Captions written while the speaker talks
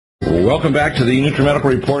Welcome back to the NutriMedical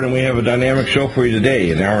Report, and we have a dynamic show for you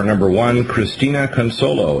today. In hour number one, Christina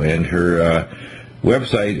Consolo, and her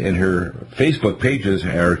website and her Facebook pages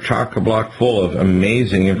are chock-a-block full of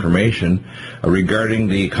amazing information regarding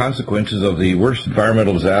the consequences of the worst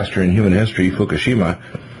environmental disaster in human history, Fukushima.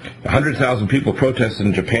 100,000 people protested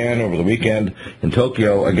in Japan over the weekend in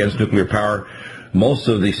Tokyo against nuclear power. Most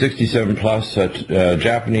of the 67-plus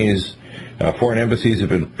Japanese foreign embassies have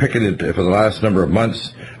been picketed for the last number of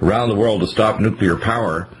months around the world to stop nuclear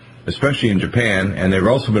power, especially in Japan, and they've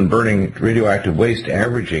also been burning radioactive waste,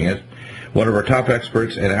 averaging it. One of our top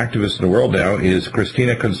experts and activists in the world now is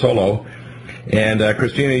Christina Consolo. And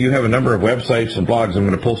Christina, you have a number of websites and blogs. I'm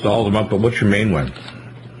going to post all of them up, but what's your main one?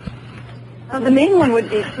 The main one would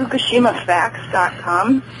be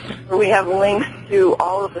FukushimaFacts.com, where we have links to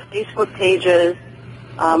all of the Facebook pages,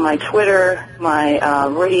 my Twitter, my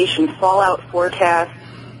radiation fallout forecast,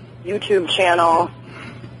 YouTube channel.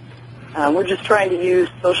 We're just trying to use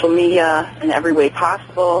social media in every way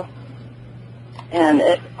possible. And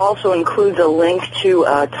it also includes a link to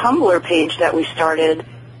a Tumblr page that we started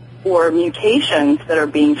for mutations that are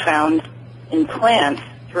being found in plants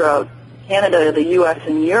throughout Canada, the U.S.,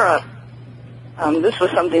 and Europe. This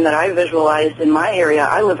was something that I visualized in my area.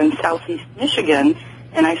 I live in southeast Michigan,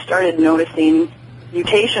 and I started noticing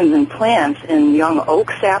mutations in plants, in young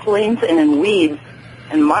oak saplings, and in weeds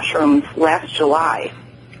and mushrooms last July.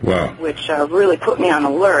 Wow. Which really put me on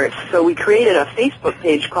alert. So we created a Facebook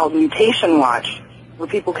page called Mutation Watch, where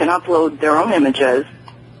people can upload their own images,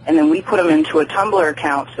 and then we put them into a Tumblr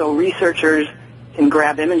account so researchers can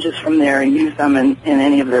grab images from there and use them in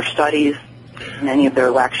any of their studies, in any of their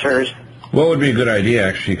lectures. What would be a good idea,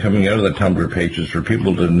 actually, coming out of the Tumblr pages for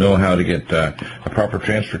people to know how to get a proper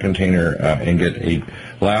transfer container and get a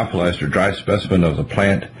lyophilized or dry specimen of the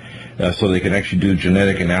plant so they can actually do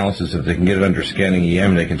genetic analysis. If they can get it under scanning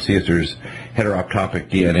EM, they can see if there's heteroptopic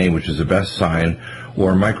DNA, which is the best sign,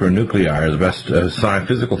 or micronuclei are the best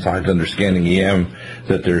physical signs under scanning EM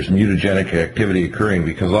that there's mutagenic activity occurring,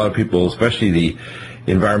 because a lot of people, especially the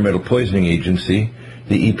Environmental Poisoning Agency,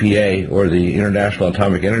 the EPA, or the International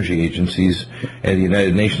Atomic Energy Agencies, and the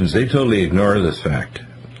United Nations, they totally ignore this fact.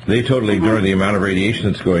 They totally ignore the amount of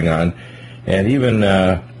radiation that's going on. And even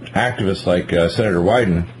activists like Senator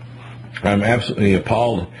Wyden, I'm absolutely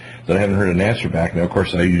appalled that I haven't heard an answer back. Now, of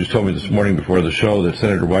course, you just told me this morning before the show that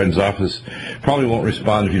Senator Wyden's office probably won't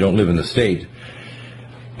respond if you don't live in the state.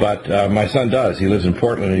 But my son does. He lives in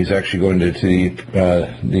Portland, and he's actually going to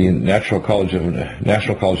the National College of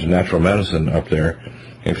Natural Medicine up there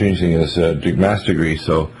and finishing his master's degree.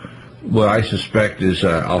 So what I suspect is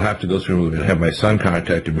I'll have to go through and have my son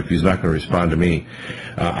contact him if he's not going to respond to me.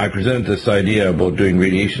 I presented this idea about doing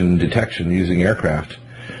radiation detection using aircraft,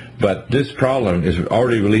 but this problem is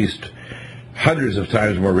already released hundreds of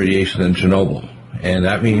times more radiation than Chernobyl. And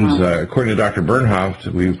that means, according to Dr. Bernhoft,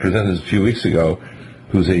 we presented this a few weeks ago,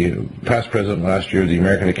 who's a past president last year of the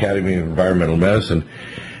American Academy of Environmental Medicine,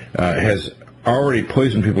 has already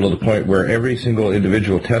poisoned people to the point where every single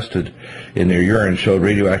individual tested in their urine showed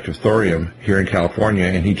radioactive thorium here in California,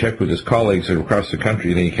 and he checked with his colleagues across the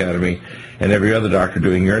country in the Academy, and every other doctor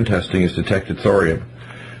doing urine testing has detected thorium.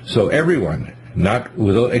 So everyone, not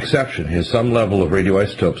without exception, has some level of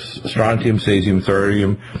radioisotopes: strontium, cesium,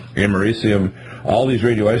 thorium, americium. All these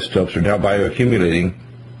radioisotopes are now bioaccumulating.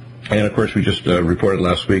 And, of course, we just reported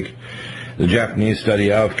last week the Japanese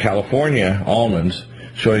study of California almonds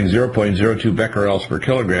showing 0.02 becquerels per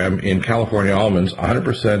kilogram in California almonds.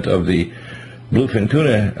 100% of the bluefin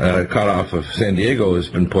tuna caught off of San Diego has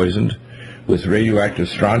been poisoned with radioactive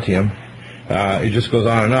strontium. It just goes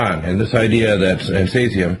on. And this idea that, and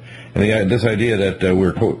cesium, and this idea that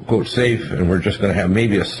we're, quote, safe and we're just going to have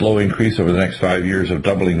maybe a slow increase over the next 5 years of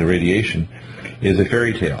doubling the radiation is a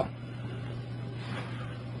fairy tale.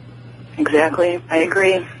 Exactly. I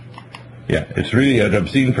agree. Yeah, it's really an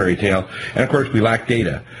obscene fairy tale. And, of course, we lack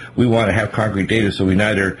data. We want to have concrete data so we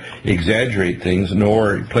neither exaggerate things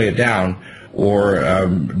nor play it down or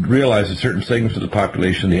realize that certain segments of the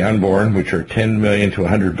population, the unborn, which are 10 million to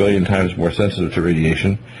 100 billion times more sensitive to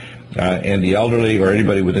radiation, and the elderly or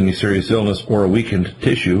anybody with any serious illness or a weakened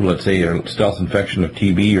tissue, let's say a stealth infection of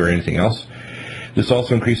TB or anything else. This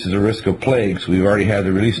also increases the risk of plagues. We've already had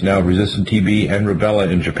the release now of resistant TB and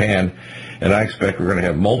rubella in Japan, and I expect we're going to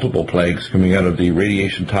have multiple plagues coming out of the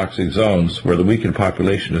radiation-toxic zones where the weakened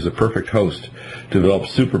population is a perfect host to develop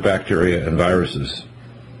superbacteria and viruses.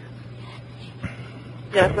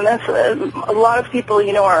 Yes, and that's a lot of people,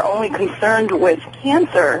 are only concerned with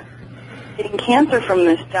cancer, getting cancer from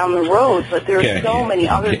this down the road, but there are so many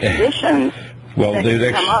other conditions that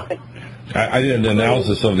can come up. I did an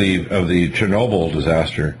analysis of the Chernobyl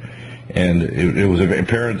disaster, And it was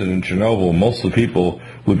apparent that in Chernobyl, most of the people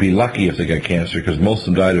would be lucky if they got cancer, because most of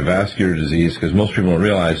them died of vascular disease, because most people don't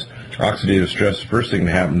realize oxidative stress, the first thing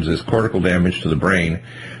that happens is cortical damage to the brain,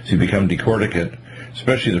 so you become decorticate,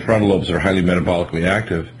 especially the frontal lobes are highly metabolically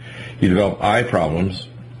active. You develop eye problems,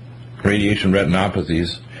 radiation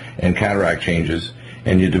retinopathies, and cataract changes,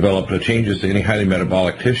 and you develop changes to any highly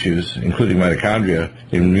metabolic tissues, including mitochondria,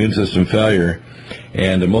 immune system failure,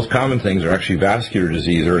 and the most common things are actually vascular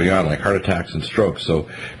disease early on, like heart attacks and strokes. So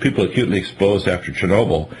people acutely exposed after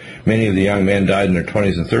Chernobyl, many of the young men died in their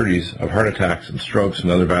 20s and 30s of heart attacks and strokes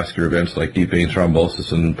and other vascular events like deep vein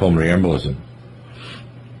thrombosis and pulmonary embolism.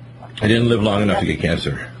 They didn't live long enough to get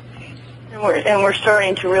cancer. And we're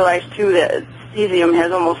starting to realize, too, that cesium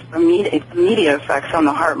has almost immediate effects on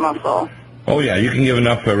the heart muscle. Oh, yeah, you can give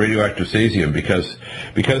enough radioactive cesium because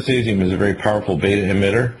cesium is a very powerful beta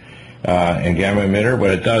emitter and gamma emitter. What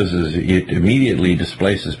it does is it immediately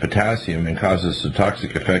displaces potassium and causes a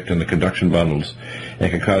toxic effect in the conduction bundles. And it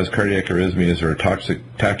can cause cardiac arrhythmias or toxic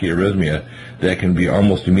tachyarrhythmia that can be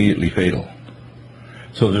almost immediately fatal.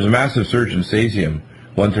 So if there's a massive surge in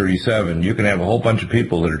cesium-137, you can have a whole bunch of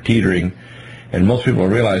people that are teetering. And most people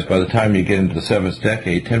don't realize by the time you get into the 7th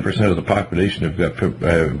decade, 10% of the population have got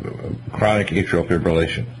chronic atrial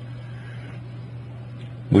fibrillation,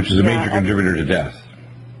 which is a major contributor to death.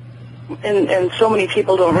 And so many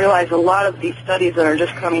people don't realize a lot of these studies that are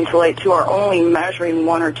just coming to light, too, are only measuring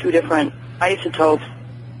one or two different isotopes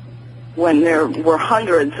when there were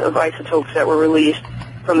hundreds of isotopes that were released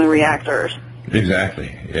from the reactors.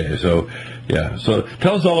 Exactly. Yeah, so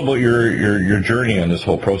tell us all about your journey on this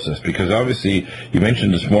whole process, because obviously you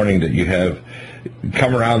mentioned this morning that you have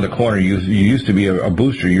come around the corner. You used to be a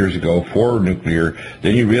booster years ago for nuclear.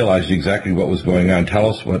 Then you realized exactly what was going on. Tell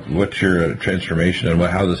us what's your transformation and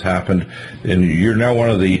how this happened. And you're now one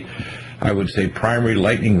of the, I would say, primary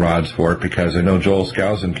lightning rods for it, because I know Joel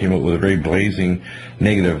Skousen came up with a very blazing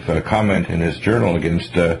negative comment in his journal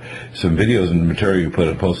against some videos and material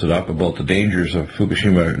you posted up about the dangers of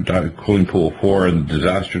Fukushima cooling pool 4 and the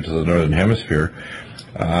disaster to the northern hemisphere.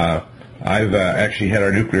 I've actually had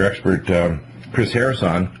our nuclear expert Chris Harris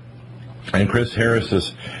on, and Chris Harris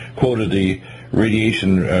has quoted the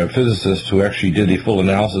radiation physicist who actually did the full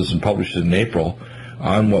analysis and published it in April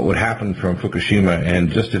on what would happen from Fukushima. And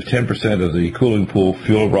just if 10% of the cooling pool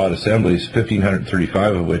fuel rod assemblies,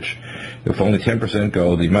 1,535 of which, if only 10%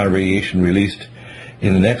 go, the amount of radiation released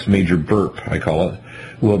in the next major burp, I call it,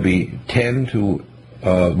 will be 30 to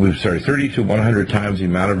 100 times the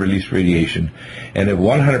amount of released radiation. And if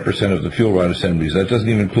 100% of the fuel rod assemblies, that doesn't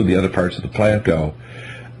even include the other parts of the plant, go,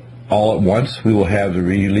 all at once, we will have the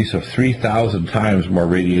release of 3,000 times more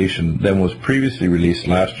radiation than was previously released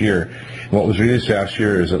last year. What was released last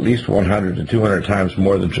year is at least 100 to 200 times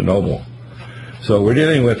more than Chernobyl. So we're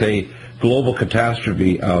dealing with a global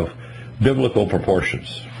catastrophe of biblical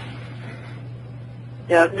proportions.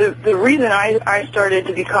 Yeah, the reason I started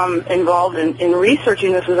to become involved in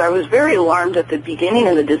researching this was I was very alarmed at the beginning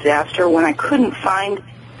of the disaster when I couldn't find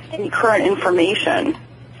any current information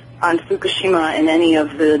on Fukushima in any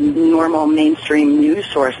of the normal mainstream news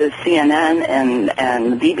sources, CNN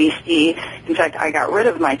and BBC. In fact, I got rid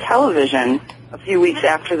of my television a few weeks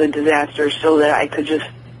after the disaster so that I could just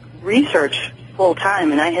research full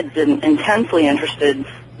time, and I had been intensely interested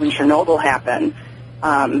when Chernobyl happened.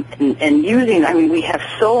 And using, I mean, we have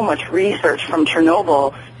so much research from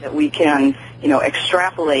Chernobyl that we can,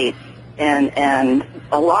 extrapolate, and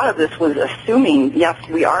a lot of this was assuming, yes,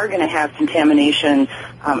 we are going to have contamination,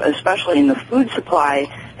 especially in the food supply,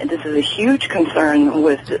 and this is a huge concern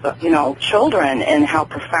with, children and how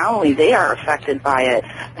profoundly they are affected by it.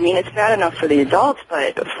 I mean, it's bad enough for the adults,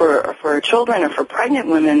 but for children or for pregnant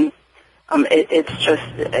women, it's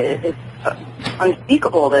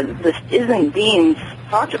unspeakable that this isn't being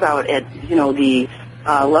talked about at, the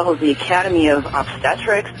level of the Academy of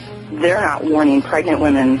Obstetrics. They're not warning pregnant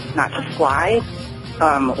women not to fly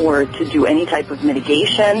or to do any type of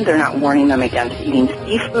mitigation. They're not warning them against eating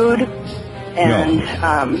seafood. And,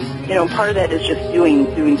 part of that is just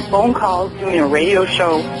doing phone calls, doing a radio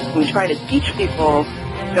show. We try to teach people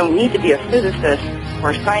you don't need to be a physicist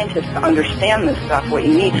or a scientist to understand this stuff. What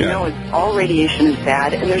you need to know is all radiation is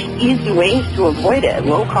bad, and there's easy ways to avoid it,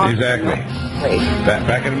 low cost. Exactly.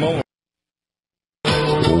 Back in a moment.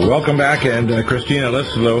 Welcome back, and Christina,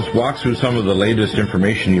 let's walk through some of the latest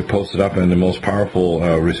information you've posted up and the most powerful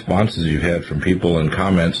responses you've had from people and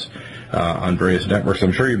comments on various networks.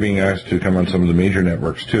 I'm sure you're being asked to come on some of the major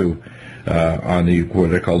networks too, on what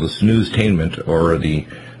they call the snooze-tainment, or the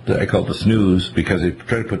I call it the snooze, because they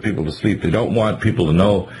try to put people to sleep. They don't want people to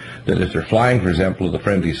know that if they're flying, for example, to the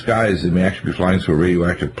friendly skies, they may actually be flying through a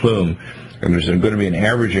radioactive plume, and there's going to be an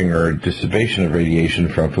averaging or dissipation of radiation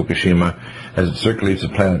from Fukushima as it circulates the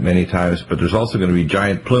planet many times, but there's also going to be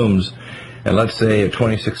giant plumes, and let's say at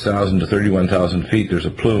 26,000 to 31,000 feet, there's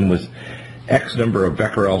a plume with X number of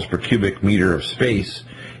becquerels per cubic meter of space.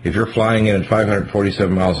 If you're flying in at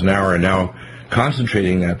 547 miles an hour and now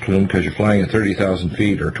concentrating that plume because you're flying at 30,000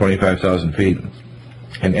 feet or 25,000 feet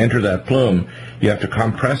and enter that plume, you have to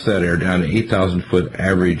compress that air down to 8,000 foot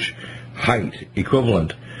average height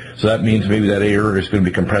equivalent. So that means maybe that air is going to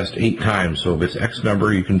be compressed 8 times. So if it's X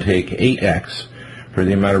number, you can take 8X for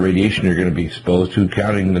the amount of radiation you're going to be exposed to,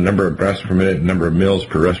 counting the number of breaths per minute and number of mils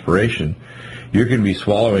per respiration. You're going to be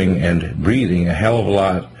swallowing and breathing a hell of a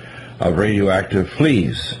lot of radioactive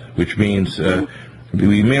fleas, which means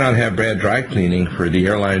we may not have bad dry cleaning for the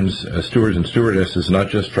airlines, stewards and stewardesses, not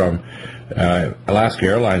just from Alaska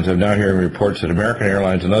Airlines. I'm now hearing reports that American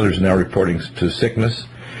Airlines and others are now reporting to sickness.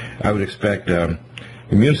 I would expect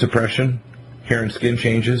immune suppression, hair and skin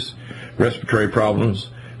changes, respiratory problems,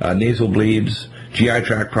 nasal bleeds, GI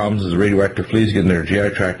tract problems as the radioactive fleas get in their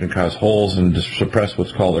GI tract and cause holes and suppress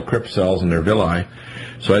what's called the crypt cells in their villi.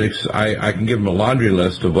 So I can give them a laundry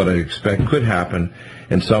list of what I expect could happen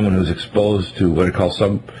in someone who's exposed to what I call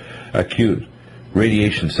subacute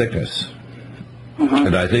radiation sickness.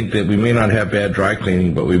 And I think that we may not have bad dry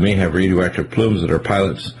cleaning, but we may have radioactive plumes that our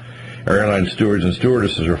pilots, our airline stewards and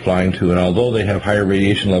stewardesses are flying to. And although they have higher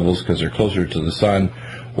radiation levels because they're closer to the sun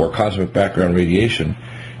or cosmic background radiation,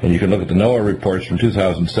 and you can look at the NOAA reports from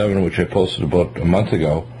 2007, which I posted about a month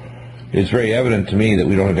ago, it's very evident to me that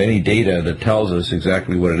we don't have any data that tells us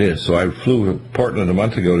exactly what it is. So I flew to Portland a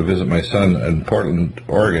month ago to visit my son in Portland,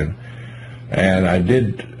 Oregon, and I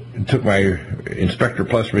took my Inspector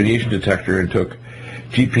Plus radiation detector and took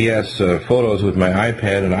GPS photos with my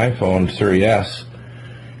iPad and iPhone Siri S,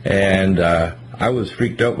 and I was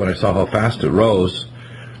freaked out when I saw how fast it rose.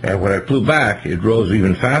 And when I flew back, it rose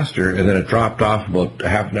even faster, and then it dropped off about a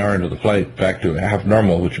half an hour into the flight back to half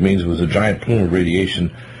normal, which means it was a giant plume of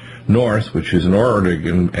radiation north, which is in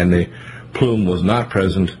Oregon, and the plume was not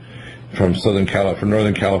present from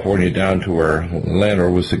Northern California down to where Landor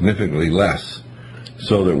was significantly less.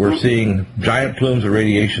 So that we're seeing giant plumes of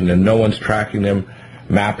radiation, and no one's tracking them,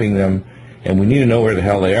 mapping them, and we need to know where the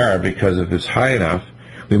hell they are, because if it's high enough,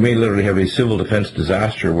 we may literally have a civil defense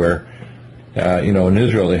disaster where in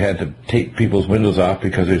Israel, they had to take people's windows off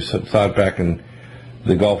because they thought back in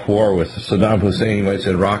the Gulf War with Saddam Hussein, he might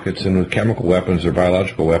send rockets in with chemical weapons or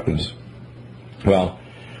biological weapons. Well,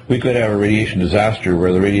 we could have a radiation disaster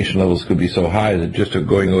where the radiation levels could be so high that just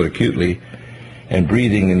going out acutely and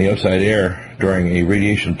breathing in the outside air during a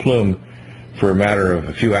radiation plume for a matter of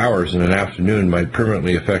a few hours in an afternoon might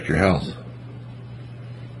permanently affect your health.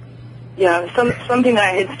 Yeah, something that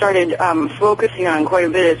I had started focusing on quite a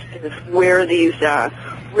bit is where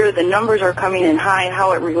the numbers are coming in high,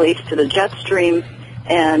 how it relates to the jet stream,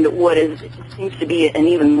 and what seems to be an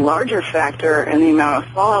even larger factor in the amount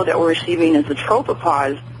of fallout that we're receiving is the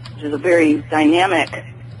tropopause, which is a very dynamic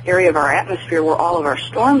area of our atmosphere where all of our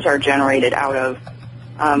storms are generated out of.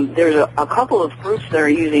 There's a couple of groups that are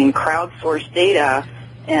using crowdsourced data,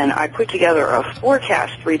 and I put together a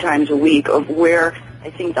forecast 3 times a week of where I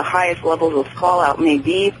think the highest levels of fallout may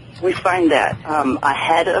be. We find that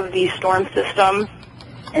ahead of these storm systems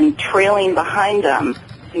and trailing behind them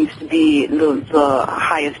seems to be the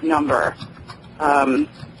highest number.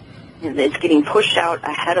 It's getting pushed out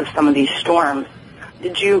ahead of some of these storms.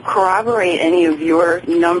 Did you corroborate any of your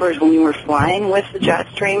numbers when you were flying with the jet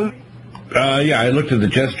stream? Yeah, I looked at the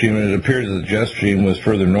jet stream, and it appeared that the jet stream was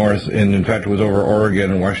further north, and in fact it was over Oregon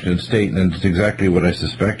and Washington State, and it's exactly what I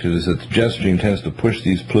suspected, is that the jet stream tends to push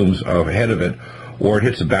these plumes ahead of it, or it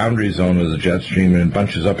hits the boundary zone of the jet stream and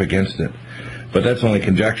bunches up against it. But that's only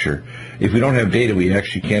conjecture. If we don't have data, we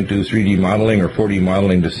actually can't do 3D modeling or 4D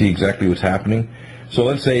modeling to see exactly what's happening. So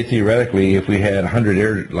let's say, theoretically, if we had 100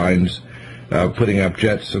 airlines putting up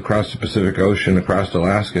jets across the Pacific Ocean, across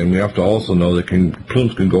Alaska, and we have to also know that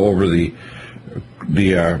plumes can go over the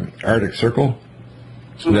Arctic Circle,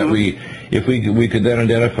 so that if we could then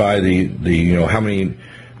identify the how many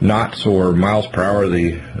knots or miles per hour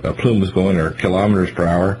the plume is going, or kilometers per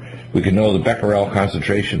hour. We could know the becquerel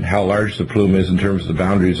concentration, how large the plume is in terms of the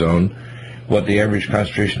boundary zone, what the average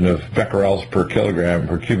concentration of becquerels per kilogram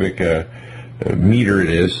per cubic meter it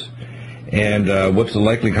is, and what's the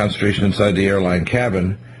likely concentration inside the airline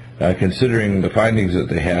cabin, considering the findings that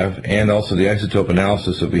they have, and also the isotope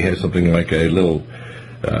analysis if we had something like a little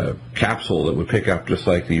capsule that would pick up, just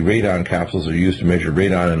like the radon capsules are used to measure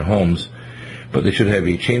radon in homes. but they should have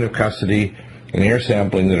a chain of custody and air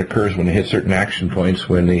sampling that occurs when they hit certain action points,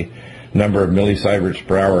 when the number of millisieverts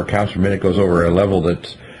per hour counts per minute goes over a level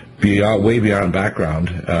that's way beyond background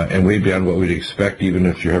and way beyond what we'd expect even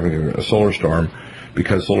if you're having a solar storm,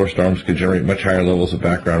 because solar storms can generate much higher levels of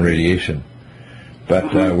background radiation.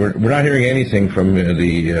 But we're not hearing anything from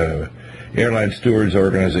the Airline Stewards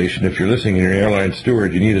Organization. If you're listening and you're an airline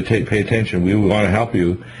steward, you need to pay attention. We want to help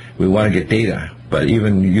you. We want to get data. But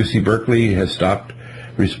even UC Berkeley has stopped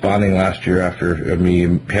responding last year after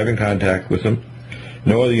me having contact with them.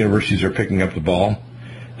 No other universities are picking up the ball.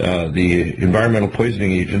 The Environmental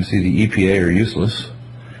Poisoning Agency, the EPA, are useless.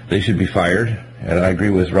 They should be fired, and I agree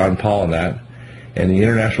with Ron Paul on that. And the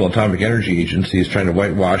International Atomic Energy Agency is trying to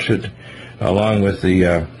whitewash it, along with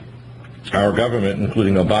our government,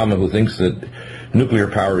 including Obama, who thinks that nuclear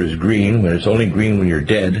power is green when it's only green when you're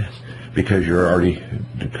dead,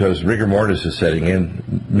 because rigor mortis is setting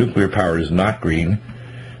in. Nuclear power is not green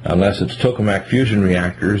unless it's tokamak fusion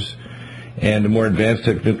reactors, and the more advanced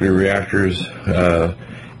type nuclear reactors are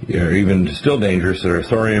even still dangerous, that are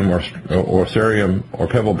thorium or cerium or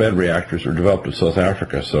pebble bed reactors, are developed in South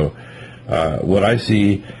Africa. So what I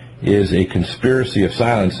see is a conspiracy of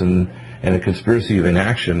silence and a conspiracy of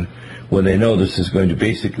inaction, when they know this is going to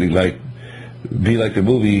basically be like the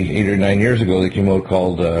movie 8 or 9 years ago that came out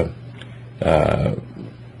called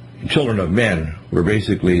Children of Men, where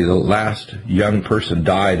basically the last young person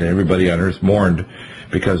died and everybody on Earth mourned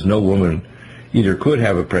because no woman either could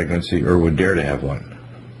have a pregnancy or would dare to have one.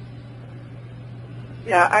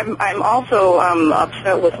 Yeah, I'm also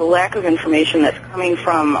upset with the lack of information that's coming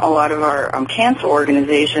from a lot of our cancer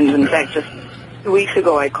organizations. In fact, just 2 weeks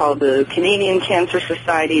ago, I called the Canadian Cancer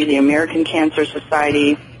Society, the American Cancer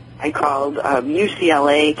Society. I called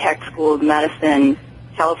UCLA, Keck School of Medicine,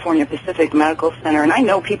 California Pacific Medical Center, and I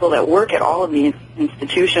know people that work at all of these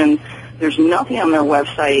institutions. There's nothing on their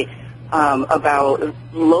website about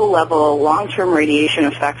low-level, long-term radiation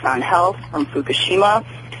effects on health from Fukushima.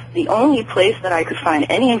 The only place that I could find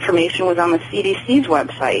any information was on the CDC's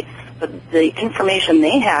website, but the information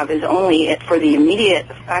they have is only for the immediate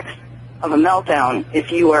effects of a meltdown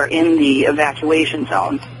if you are in the evacuation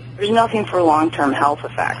zone. There's nothing for long-term health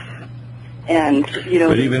effects. And but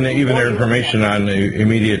even their information on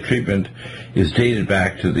immediate treatment is dated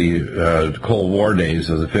back to the Cold War days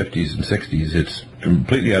of the 50s and 60s. It's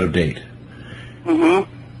completely out of date.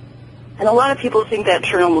 Mm-hmm. And a lot of people think that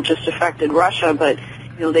Chernobyl just affected Russia, but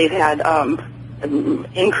they've had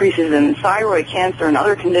increases in thyroid cancer and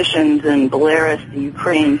other conditions in Belarus,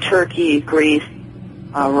 Ukraine, Turkey, Greece,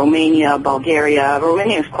 Romania, Bulgaria.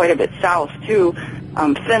 Romania is quite a bit south, too.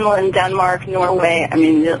 Finland, Denmark, Norway. I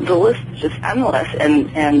mean, the list is just endless.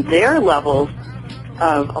 And their levels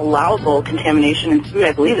of allowable contamination in food,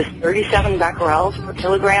 I believe, is 37 becquerels per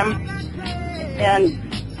kilogram. And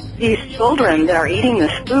these children that are eating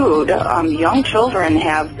this food, young children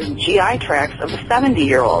have the GI tracts of a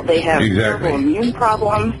 70-year-old. They have terrible immune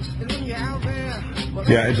problems.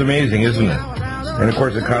 Yeah, it's amazing, isn't it? And, of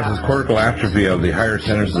course, it causes cortical atrophy of the higher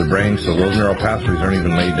centers of the brain, so those neural pathways aren't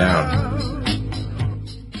even laid down.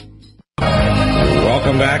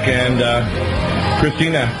 Welcome back, and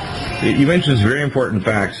Christina, you mentioned some very important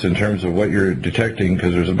facts in terms of what you're detecting,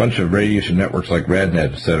 because there's a bunch of radiation networks like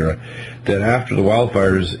RadNet, et cetera, that after the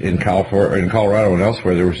wildfires in Colorado and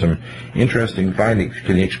elsewhere, there were some interesting findings.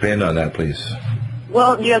 Can you expand on that, please?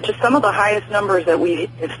 Well, just some of the highest numbers that we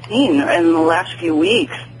have seen in the last few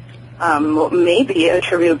weeks may be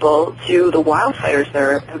attributable to the wildfires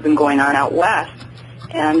that have been going on out west.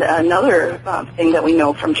 And another thing that we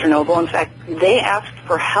know from Chernobyl, in fact, they asked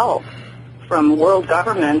for help from world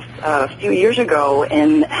governments a few years ago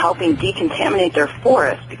in helping decontaminate their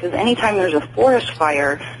forests, because anytime there's a forest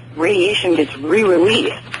fire, radiation gets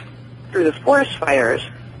re-released through the forest fires.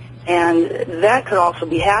 And that could also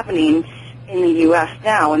be happening in the U.S.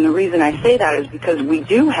 now. And the reason I say that is because we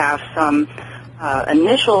do have some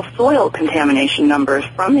initial soil contamination numbers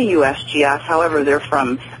from the USGS. However, they're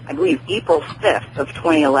from, I believe, April 5th of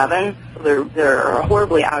 2011, so they're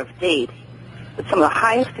horribly out of date. But some of the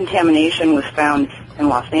highest contamination was found in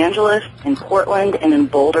Los Angeles, in Portland, and in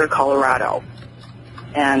Boulder, Colorado.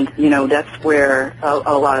 And, that's where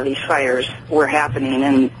a lot of these fires were happening,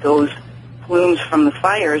 and those plumes from the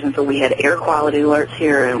fires, and so we had air quality alerts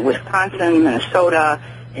here in Wisconsin, Minnesota,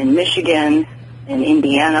 in Michigan, in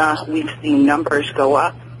Indiana. We've seen numbers go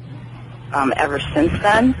up ever since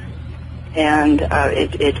then, and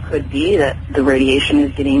it could be that the radiation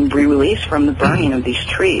is getting re-released from the burning of these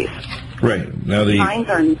trees. Right. Now the pines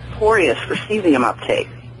are notorious for cesium uptake.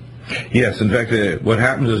 Yes, in fact, what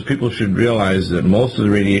happens is people should realize that most of the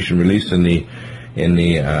radiation released in the in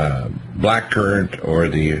the black current, or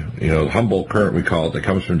the Humboldt current, we call it, that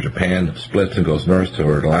comes from Japan, splits and goes north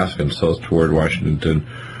toward Alaska and south toward Washington,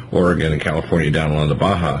 Oregon, and California down along the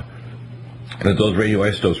Baja, that those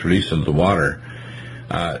radioisotopes released into the water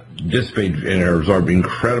dissipate and are absorbed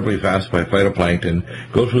incredibly fast by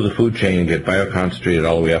phytoplankton, go through the food chain and get bioconcentrated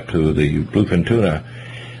all the way up to the bluefin tuna.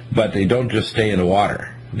 But they don't just stay in the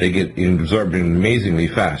water. They get absorbed amazingly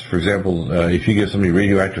fast. For example, if you give somebody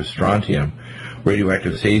radioactive strontium,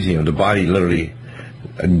 radioactive cesium, the body literally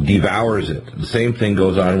devours it. The same thing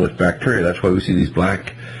goes on with bacteria. That's why we see these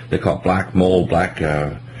they call it black mold, black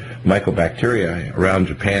mycobacteria around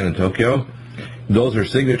Japan and Tokyo. Those are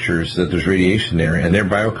signatures that there's radiation there, and they're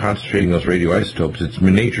bioconcentrating those radioisotopes. It's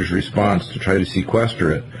nature's response to try to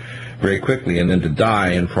sequester it very quickly and then to die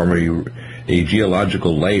and form a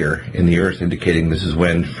geological layer in the earth, indicating this is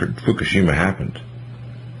when Fukushima happened.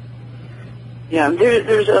 Yeah,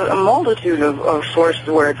 there's a multitude of sources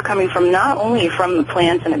where it's coming from, not only from the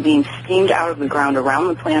plants and it being steamed out of the ground around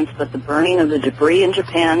the plants, but the burning of the debris in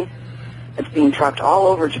Japan. It's being trucked all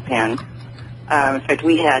over Japan. In fact,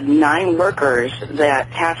 we had 9 workers that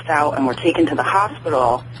passed out and were taken to the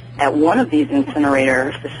hospital at one of these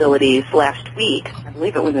incinerator facilities last week. I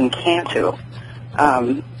believe it was in Kanto.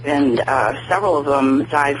 And several of them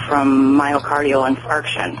died from myocardial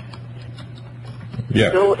infarction.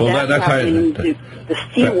 Yeah, so well, that's how the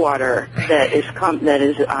seawater that is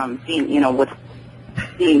being, what's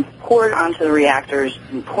being poured onto the reactors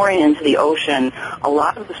and pouring into the ocean. A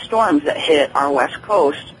lot of the storms that hit our west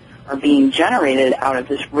coast are being generated out of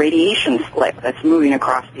this radiation slick that's moving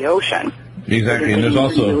across the ocean. Exactly, and there's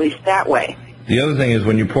also released that way. The other thing is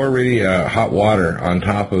when you pour really hot water on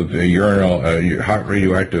top of hot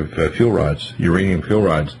radioactive fuel rods, uranium fuel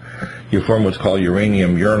rods, you form what's called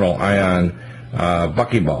uranium uranol ion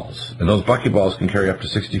buckyballs. And those buckyballs can carry up to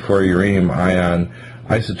 64 uranium ion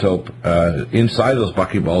isotope inside those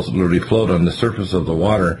buckyballs that literally float on the surface of the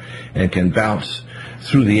water and can bounce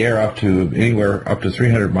through the air up to anywhere up to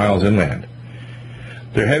 300 miles inland.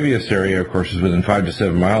 Their heaviest area, of course, is within 5 to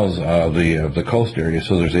 7 miles of the coast area,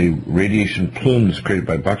 so there's a radiation plume that's created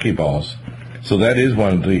by buckyballs. So that is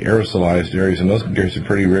one of the aerosolized areas, and those can carry some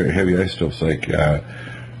pretty heavy isotopes like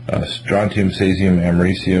strontium, cesium,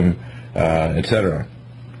 americium, etc.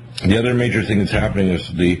 The other major thing that's happening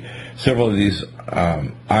is several of these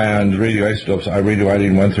ions, radioisotopes,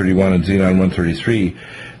 radioiodine-131 and xenon-133,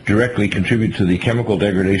 directly contribute to the chemical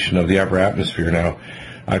degradation of the upper atmosphere. Now,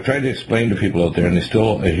 I've tried to explain to people out there, and they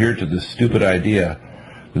still adhere to this stupid idea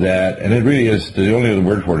that, and it really is, the only other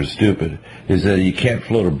word for it is stupid, is that you can't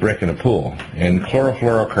float a brick in a pool. And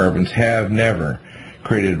chlorofluorocarbons have never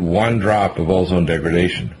created one drop of ozone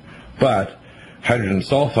degradation. But hydrogen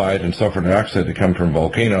sulfide and sulfur dioxide that come from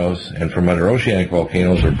volcanoes and from interoceanic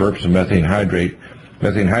volcanoes or burps of methane hydrate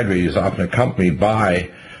is often accompanied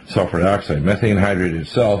by sulfur dioxide. Methane hydrate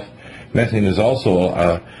itself, methane is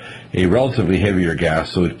also a relatively heavier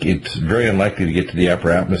gas, so it's very unlikely to get to the upper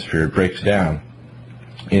atmosphere. It breaks down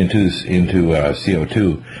into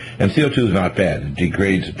CO2, and CO2 is not bad. It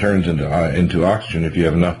degrades, it turns into oxygen if you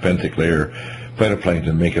have enough benthic layer phytoplankton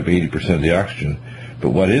to make up 80% of the oxygen.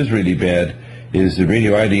 But what is really bad is the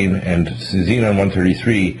radioiodine and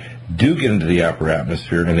xenon-133 do get into the upper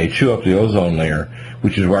atmosphere, and they chew up the ozone layer,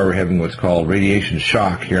 which is why we're having what's called radiation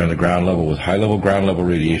shock here on the ground level, with high-level ground-level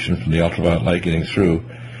radiation from the ultraviolet light getting through.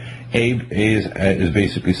 A is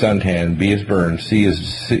basically suntan, B is burn, C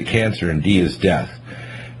is cancer, and D is death.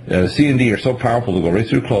 C and D are so powerful to go right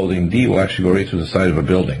through clothing. D will actually go right through the side of a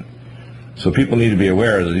building. So people need to be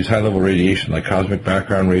aware that these high-level radiation, like cosmic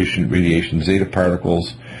background radiation, zeta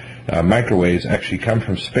particles, microwaves, actually come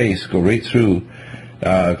from space, go right through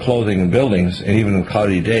clothing and buildings, and even in a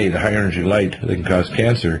cloudy day, the high-energy light that can cause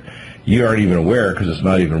cancer, you aren't even aware because it's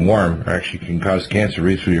not even warm, actually can cause cancer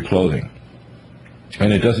right through your clothing.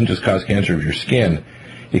 And it doesn't just cause cancer of your skin,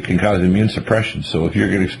 it can cause immune suppression. So if you're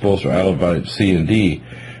getting exposed to ultraviolet C and D,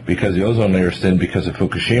 because the ozone layer is thin because of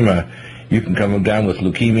Fukushima, you can come down with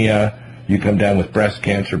leukemia, you come down with breast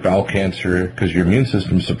cancer, bowel cancer, because your immune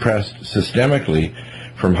system is suppressed systemically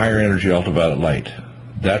from higher energy ultraviolet light.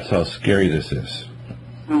 That's how scary this is.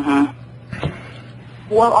 Mm-hmm.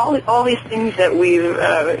 Well, all these things that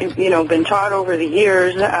we've been taught over the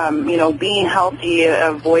years, being healthy,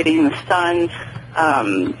 avoiding the sun,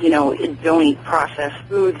 don't eat processed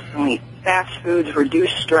foods, don't eat fast foods,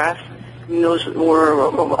 reduce stress. I mean, those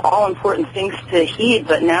were all important things to heed,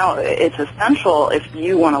 but now it's essential if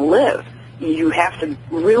you want to live. You have to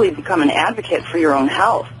really become an advocate for your own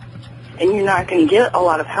health. And you're not going to get a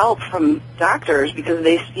lot of help from doctors because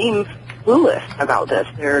they seem clueless about this.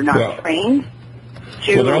 They're not trained.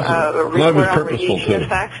 to report on radiation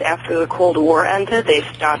effects after the Cold War ended. They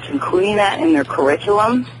stopped including that in their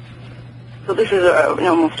curriculum. So this is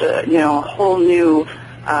almost a whole new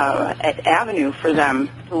avenue for them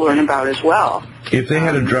to learn about as well. If they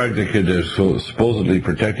had a drug that could supposedly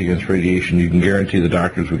protect against radiation, you can guarantee the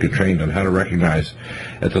doctors would get trained on how to recognize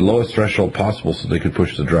at the lowest threshold possible so they could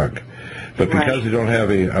push the drug. But because we don't have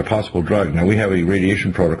a possible drug, now we have a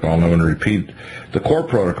radiation protocol, and I'm going to repeat the core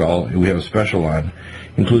protocol we have a special on.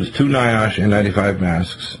 Includes 2 NIOSH N95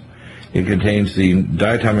 masks. It contains the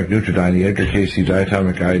diatomic Nutridyne, the Edgar Cayce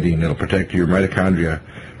diatomic iodine. It'll protect your mitochondria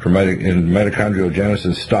from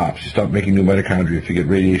mitochondriogenesis stops. You stop making new mitochondria if you get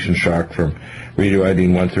radiation shock from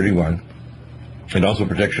radioiodine-131. It also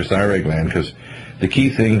protects your thyroid gland, because the key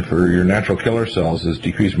thing for your natural killer cells is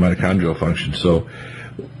decreased mitochondrial function. So,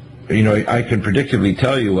 I can predictively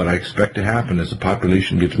tell you what I expect to happen as the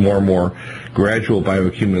population gets more and more gradual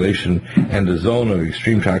bioaccumulation and the zone of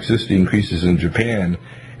extreme toxicity increases in Japan,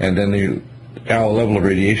 and then the level of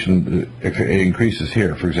radiation increases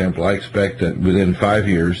here. For example, I expect that within 5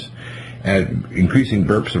 years, at increasing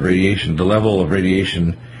burps of radiation, the level of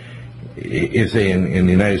radiation, say in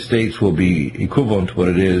the United States, will be equivalent to what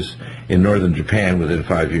it is in northern Japan within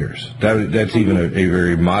 5 years. That's even a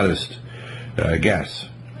very modest guess.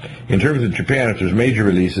 In terms of Japan, if there's major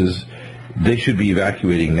releases, they should be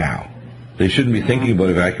evacuating now. They shouldn't be thinking about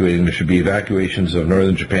evacuating. There should be evacuations of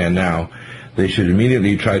northern Japan now. They should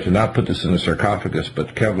immediately try to not put this in a sarcophagus,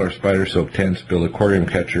 but Kevlar spider silk tents, build a corium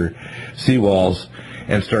catcher, seawalls,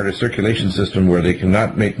 and start a circulation system where they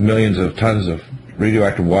cannot make millions of tons of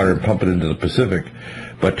radioactive water and pump it into the Pacific,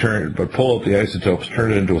 but pull out the isotopes,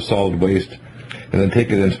 turn it into a solid waste, and then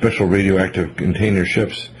take it in special radioactive container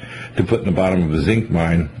ships to put in the bottom of a zinc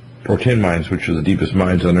mine, or tin mines, which are the deepest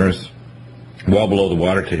mines on Earth, well below the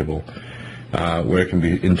water table, where it can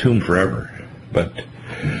be entombed forever. But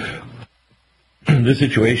this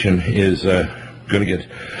situation is going to get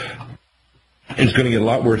a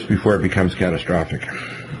lot worse before it becomes catastrophic.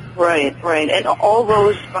 Right, and all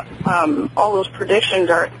those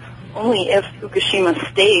predictions are only if Fukushima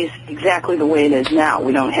stays exactly the way it is now.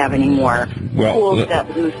 We don't have any more pools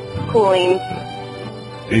that lose cooling.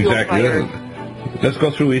 Exactly. Let's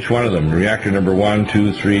go through each one of them. Reactor number 1,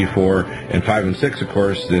 2, 3, 4, and 5 and 6, of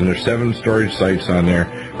course. Then there's 7 storage sites on there.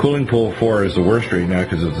 Cooling pool 4 is the worst right now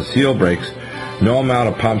because if the seal breaks, no amount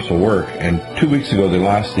of pumps will work. And 2 weeks ago, they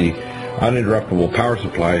lost the uninterruptible power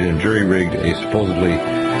supply and jury-rigged a supposedly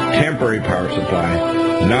temporary power supply.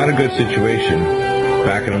 Not a good situation.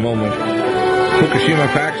 Back in a moment.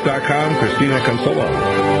 FukushimaFacts.com, Christina Consola.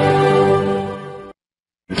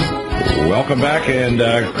 Welcome back, and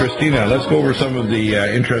Christina, let's go over some of the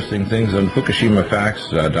interesting things on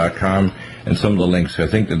FukushimaFacts.com and some of the links, I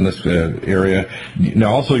think, in this area.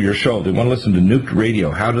 Now, also your show, they want to listen to Nuked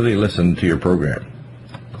Radio. How do they listen to your program?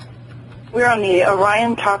 We're on the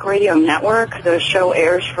Orion Talk Radio Network. The show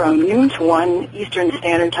airs from noon to 1 Eastern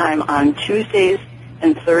Standard Time on Tuesdays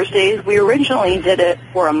and Thursdays. We originally did it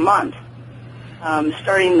for a month,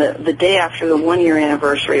 starting the day after the 1-year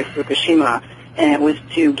anniversary of Fukushima, and it was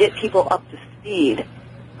to get people up to speed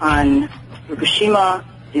on Fukushima,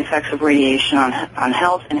 the effects of radiation on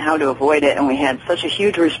health, and how to avoid it. And we had such a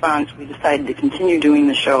huge response, we decided to continue doing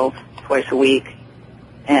the show twice a week,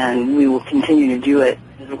 and we will continue to do it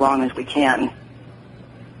as long as we can.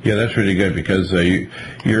 Yeah, that's really good, because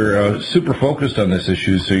you're super focused on this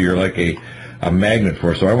issue, so you're like a magnet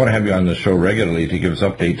for us. So I want to have you on the show regularly to give us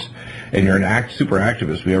updates. And you're an super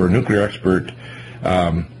activist. We have our nuclear expert,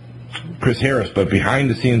 Chris Harris, but behind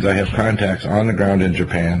the scenes I have contacts on the ground in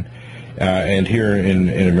Japan and here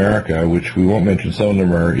in America, which we won't mention. Some of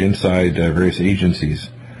them are inside various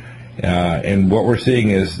agencies. And what we're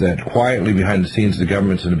seeing is that quietly behind the scenes the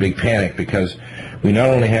government's in a big panic, because we not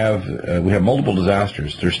only have we have multiple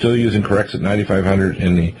disasters. They're still using Corexit 9500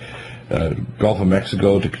 in the Gulf of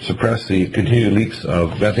Mexico to suppress the continued leaks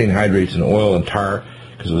of methane hydrates and oil and tar,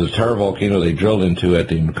 because it was a tar volcano they drilled into at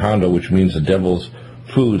the Macondo, which means the devil's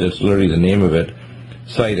food, that's literally the name of it,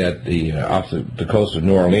 site at the off the coast of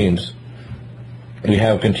New Orleans. We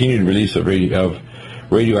have continued release of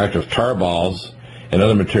radioactive tar balls and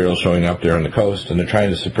other materials showing up there on the coast, and they're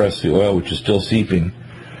trying to suppress the oil, which is still seeping.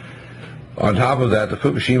 On top of that, the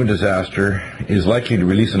Fukushima disaster is likely to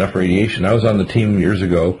release enough radiation. I was on the team years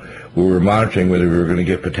ago where we were monitoring whether we were going to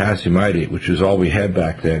get potassium iodate, which was all we had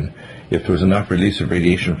back then, if there was enough release of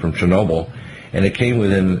radiation from Chernobyl. And it came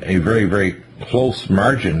within a very, very close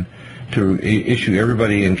margin to issue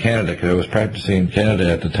everybody in Canada, because I was practicing in Canada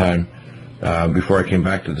at the time before I came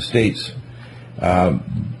back to the States.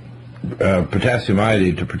 potassium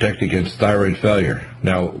iodide to protect against thyroid failure.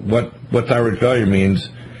 Now, what thyroid failure means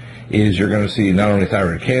is you're going to see not only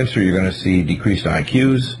thyroid cancer, you're going to see decreased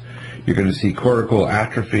IQs, you're going to see cortical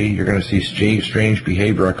atrophy, you're going to see strange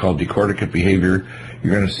behavior I call decorticate behavior.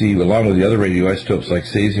 You're going to see, along with the other radioisotopes like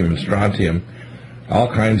cesium and strontium, all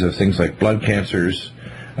kinds of things like blood cancers,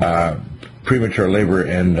 premature labor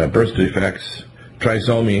and birth defects,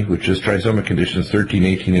 trisomy, which is trisomic conditions 13,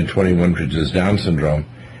 18, and 21, which is Down syndrome.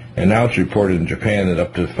 And now it's reported in Japan that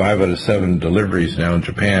up to 5 out of 7 deliveries now in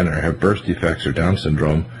Japan have birth defects or Down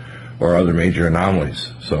syndrome or other major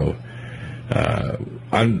anomalies. So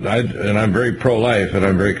I'm very pro-life, and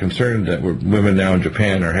I'm very concerned that women now in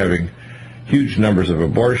Japan are having huge numbers of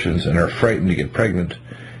abortions and are frightened to get pregnant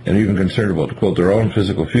and even concerned about, quote, their own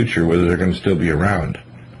physical future, whether they're going to still be around.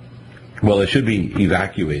 Well, they should be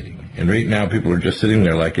evacuating. And right now people are just sitting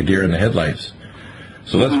there like a deer in the headlights.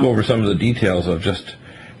 So let's go over some of the details of just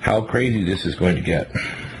how crazy this is going to get.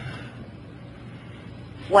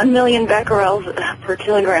 1 million becquerels per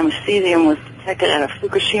kilogram of cesium was detected at a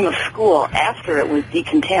Fukushima school after it was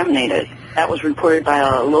decontaminated. That was reported by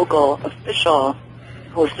a local official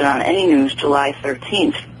posted on Any News July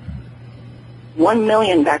 13th. 1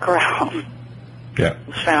 million becquerels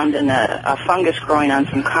was found in a fungus growing on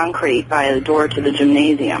some concrete by the door to the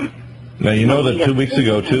gymnasium. Now, you know that 2 weeks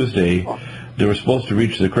ago, Tuesday, they were supposed to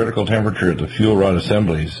reach the critical temperature at the fuel rod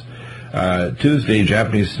assemblies. Tuesday,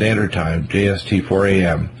 Japanese Standard Time, JST 4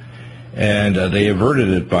 a.m., and they averted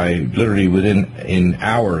it by literally in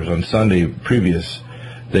hours on Sunday previous.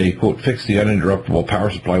 They, quote, fixed the uninterruptible power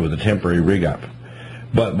supply with a temporary rig up.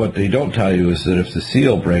 But what they don't tell you is that if the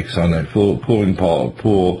seal breaks on that fuel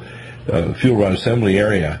rod assembly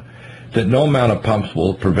area, that no amount of pumps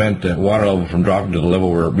will prevent that water level from dropping to the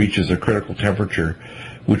level where it reaches a critical temperature,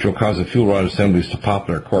 which will cause the fuel rod assemblies to pop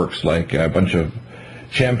their corks like a bunch of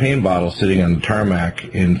champagne bottles sitting on the tarmac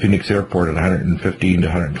in Phoenix Airport at 115 to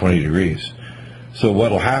 120 degrees. So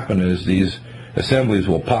what will happen is these assemblies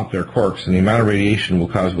will pop their corks, and the amount of radiation will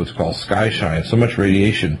cause what's called sky shine, so much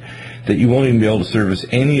radiation that you won't even be able to service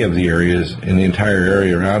any of the areas in the entire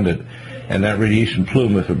area around it. And that radiation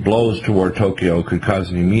plume, if it blows toward Tokyo, could cause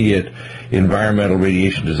an immediate environmental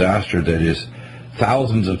radiation disaster that is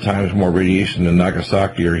thousands of times more radiation than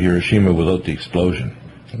Nagasaki or Hiroshima without the explosion.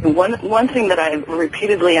 One thing that I've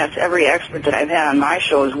repeatedly asked every expert that I've had on my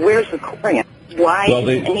show is, where's the corium? Why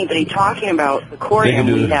isn't anybody talking about the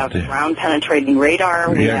corium? We have ground-penetrating radar,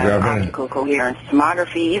 we have optical coherence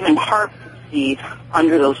tomography, even HARP see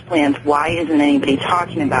under those plans. Why isn't anybody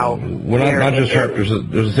talking about? Well, not just HARP.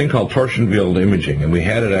 There's a thing called torsion field imaging, and we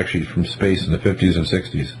had it actually from space in the 50s and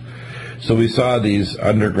 60s. So we saw these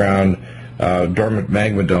underground dormant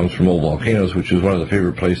magma domes from old volcanoes, which is one of the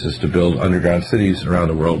favorite places to build underground cities around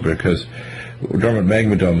the world, because dormant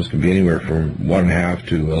magma domes can be anywhere from 1.5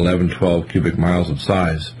 to 11, 12 cubic miles in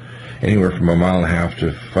size, anywhere from 1.5 miles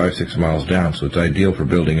to 5-6 miles down. So it's ideal for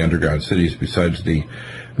building underground cities, besides the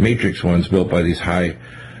matrix ones built by these high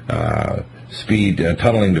speed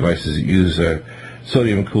tunneling devices that use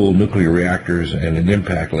sodium cooled nuclear reactors and an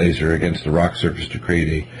impact laser against the rock surface to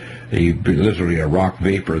create literally a rock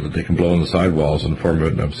vapor that they can blow in the sidewalls and form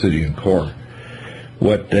an obsidian core.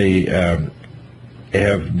 What they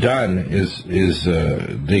have done is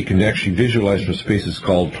they can actually visualize from space. It's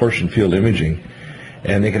called torsion field imaging,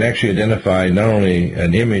 and they can actually identify not only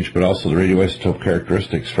an image but also the radioisotope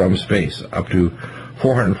characteristics from space up to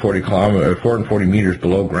 440 meters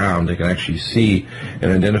below ground. They can actually see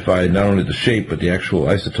and identify not only the shape but the actual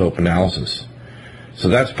isotope analysis. So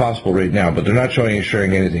that's possible right now, but they're not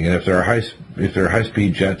sharing anything. And if there are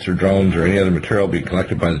high-speed jets or drones or any other material being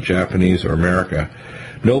collected by the Japanese or America,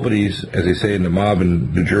 nobody's, as they say in the mob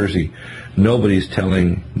in New Jersey, nobody's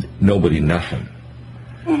telling nobody nothing.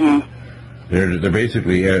 Mm-hmm. They're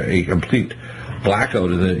basically a complete blackout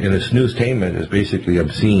in this new statement is basically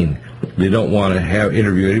obscene. They don't want to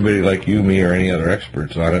interview anybody like you, me, or any other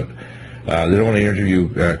experts on it. They don't want to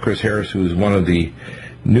interview Chris Harris, who is one of the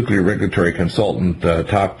nuclear regulatory consultant,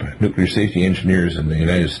 top nuclear safety engineers in the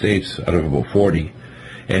United States out of about 40,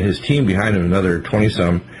 and his team behind him, another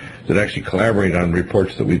 20-some, that actually collaborate on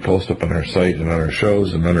reports that we post up on our site and on our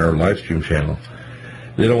shows and on our live stream channel.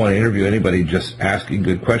 They don't want to interview anybody just asking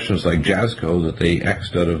good questions like Jazzco that they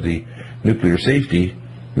X'd out of the nuclear safety,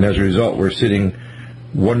 and as a result we're sitting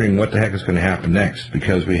wondering what the heck is going to happen next,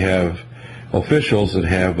 because we have officials that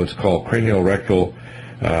have what's called cranial-rectal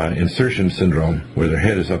insertion syndrome, where their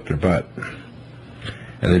head is up their butt,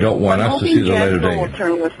 and they don't want us to see the light of day. Will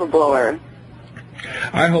turn whistleblower.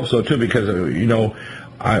 I hope so too, because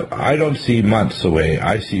I don't see months away.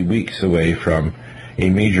 I see weeks away from a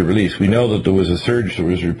major release. We know that there was a surge that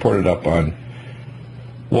was reported up on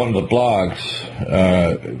one of the blogs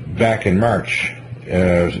back in March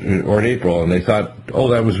or in April, and they thought, oh,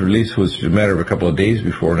 that was released was a matter of a couple of days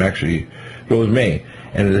before, and actually it was May.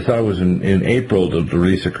 And they thought it was in April that the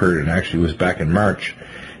release occurred, and actually it was back in March.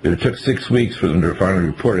 It took 6 weeks for them to finally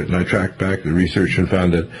report it, and I tracked back the research and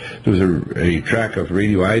found that there was a track of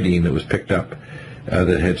radioiodine that was picked up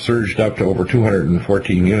that had surged up to over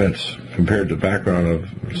 214 units compared to background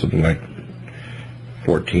of something like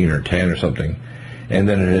 14 or 10 or something. And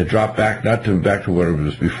then it had dropped back, not to back to what it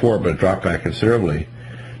was before, but it dropped back considerably.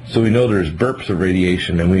 So we know there's burps of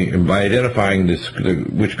radiation, and by identifying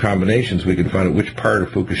which combinations, we can find out which part of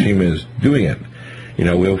Fukushima is doing it. You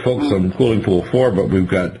know, we'll focus on cooling pool 4, but we've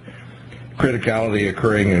got criticality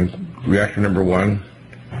occurring in reactor number 1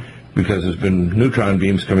 because there's been neutron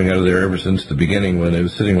beams coming out of there ever since the beginning when it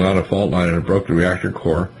was sitting on a fault line and it broke the reactor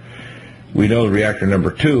core. We know reactor number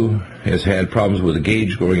 2 has had problems with the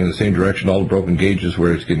gauge going in the same direction, all the broken gauges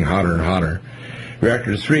where it's getting hotter and hotter.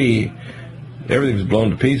 Reactor 3, everything's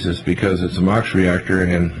blown to pieces because it's a MOX reactor,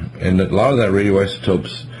 and a lot of that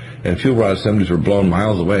radioisotopes and fuel rod assemblies were blown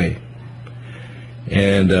miles away.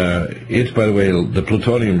 And it's, by the way, the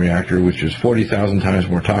plutonium reactor, which is 40,000 times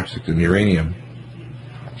more toxic than the uranium.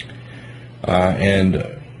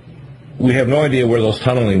 And we have no idea where those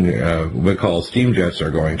tunneling, we call steam jets,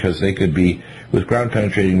 are going, because they could be, with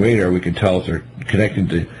ground-penetrating radar, we could tell if they're connected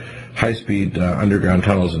to high-speed underground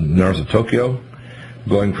tunnels in north of Tokyo,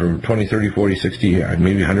 going from 20, 30, 40, 60,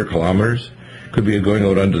 maybe 100 kilometers. Could be going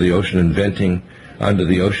out under the ocean and venting under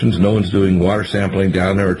the oceans. No one's doing water sampling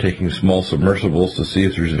down there or taking small submersibles to see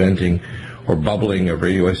if there's venting or bubbling of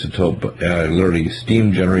radioisotope, literally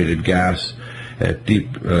steam-generated gas at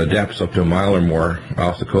deep depths up to a mile or more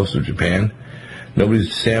off the coast of Japan.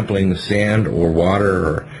 Nobody's sampling the sand or water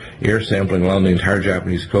or air sampling along the entire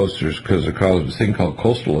Japanese coast because they're called this thing called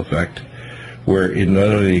coastal effect, where it not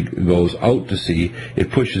only goes out to sea,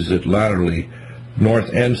 it pushes it laterally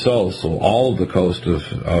north and south, so all of the coast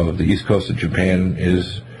of the east coast of Japan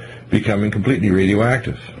is becoming completely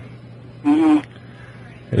radioactive. Mm-hmm.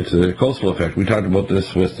 It's a coastal effect. We talked about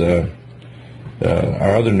this with our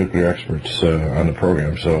other nuclear experts on the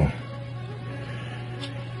program, so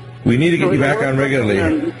we need to get you back on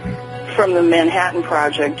regularly. From the Manhattan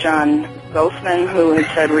Project, John Goffman, who had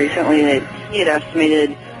said recently that he had estimated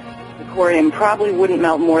the corium probably wouldn't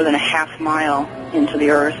melt more than a half mile into the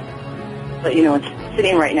Earth. But, you know, it's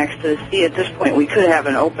sitting right next to the sea. At this point, we could have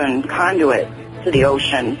an open conduit to the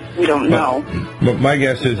ocean. We don't know. But my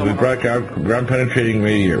guess is we brought ground-penetrating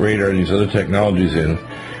radar and these other technologies in.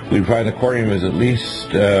 We'd find the corium is at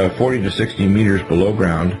least 40 to 60 meters below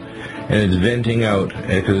ground, and it's venting out,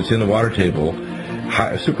 because it's in the water table,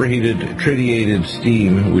 superheated tritiated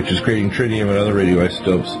steam, which is creating tritium and other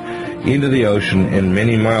radioisotopes, into the ocean and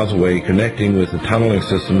many miles away, connecting with the tunneling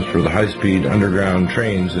systems for the high-speed underground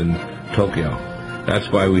trains in Tokyo. That's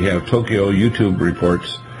why we have Tokyo YouTube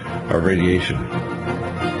reports of radiation.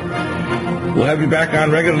 We'll have you back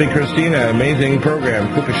on regularly, Christina. Amazing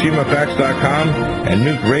program. FukushimaFacts.com and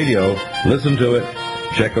Nuke Radio. Listen to it.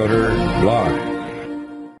 Check out her blog.